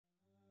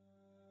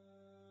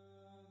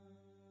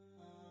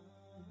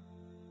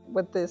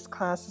with this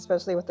class,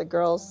 especially with the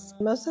girls.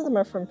 Most of them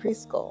are from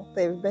preschool.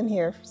 They've been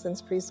here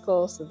since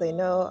preschool, so they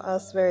know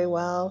us very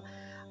well.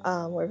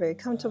 We're very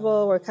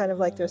comfortable. We're kind of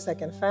like their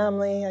second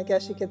family, I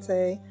guess you could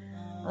say.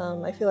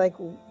 I feel like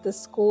the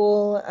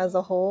school as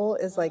a whole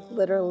is like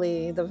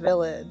literally the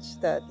village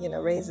that,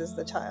 raises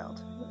the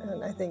child.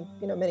 And I think,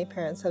 many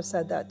parents have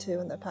said that too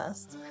in the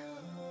past.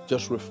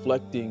 Just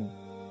reflecting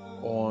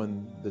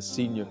on the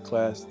senior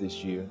class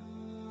this year,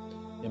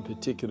 in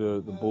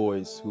particular the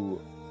boys who,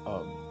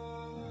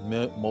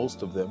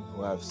 most of them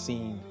who I've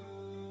seen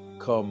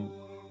come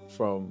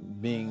from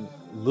being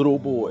little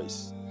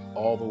boys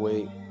all the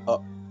way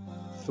up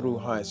through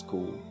high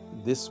school.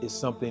 This is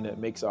something that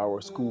makes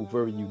our school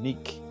very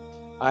unique.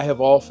 I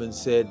have often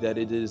said that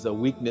it is a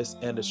weakness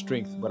and a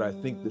strength, but I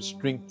think the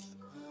strength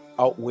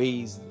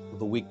outweighs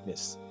the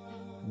weakness,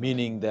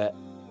 meaning that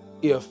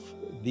if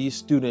these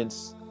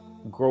students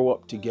grow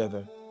up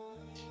together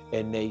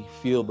and they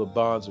feel the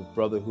bonds of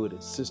brotherhood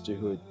and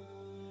sisterhood,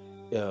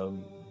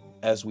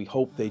 as we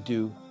hope they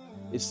do,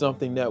 it's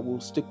something that will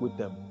stick with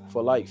them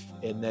for life.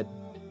 And that,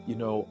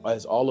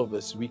 as all of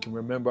us, we can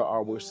remember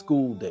our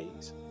school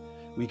days.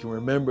 We can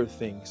remember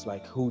things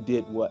like who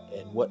did what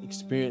and what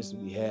experience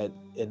we had,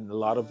 and a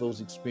lot of those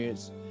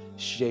experiences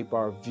shape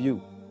our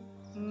view.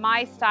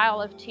 My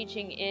style of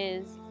teaching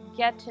is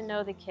get to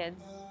know the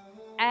kids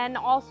and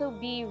also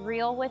be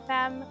real with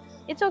them.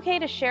 It's okay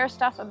to share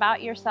stuff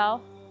about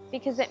yourself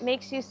because it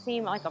makes you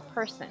seem like a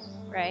person,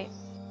 right?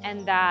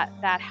 And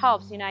that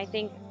helps. I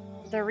think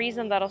the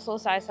reason that Rasul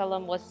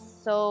was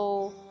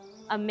so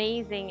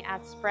amazing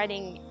at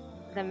spreading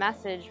the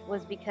message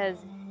was because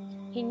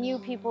he knew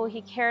people,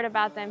 he cared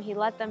about them, he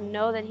let them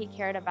know that he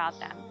cared about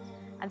them.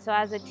 And so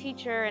as a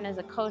teacher and as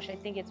a coach, I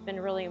think it's been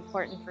really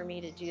important for me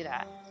to do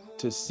that.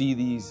 To see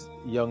these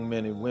young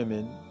men and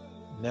women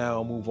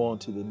now move on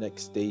to the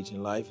next stage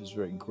in life is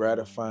very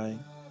gratifying.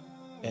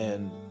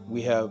 And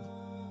we have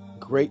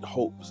great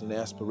hopes and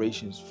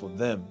aspirations for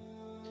them.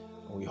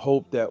 And we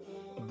hope that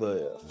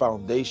the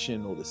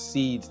foundation or the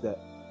seeds that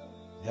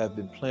have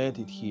been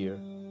planted here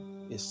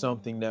is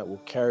something that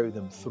will carry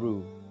them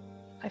through.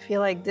 I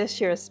feel like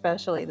this year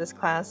especially, this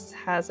class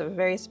has a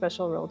very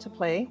special role to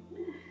play.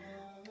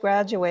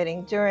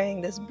 Graduating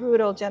during this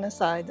brutal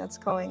genocide that's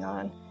going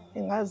on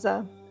in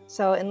Gaza.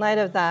 So in light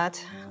of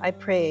that, I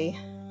pray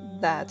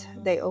that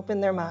they open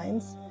their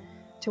minds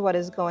to what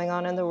is going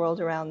on in the world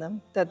around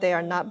them, that they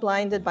are not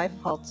blinded by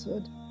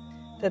falsehood,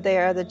 that they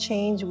are the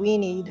change we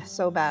need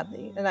so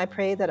badly. And I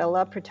pray that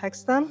Allah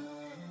protects them,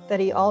 that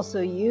He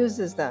also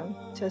uses them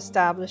to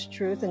establish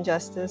truth and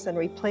justice and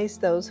replace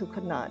those who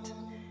could not.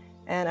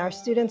 And our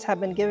students have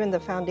been given the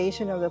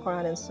foundation of the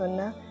Qur'an and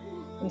Sunnah,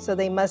 and so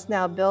they must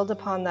now build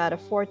upon that, a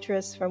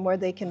fortress from where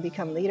they can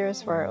become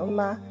leaders for our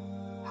ummah,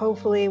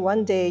 hopefully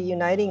one day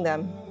uniting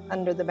them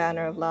under the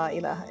banner of La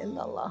ilaha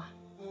illallah.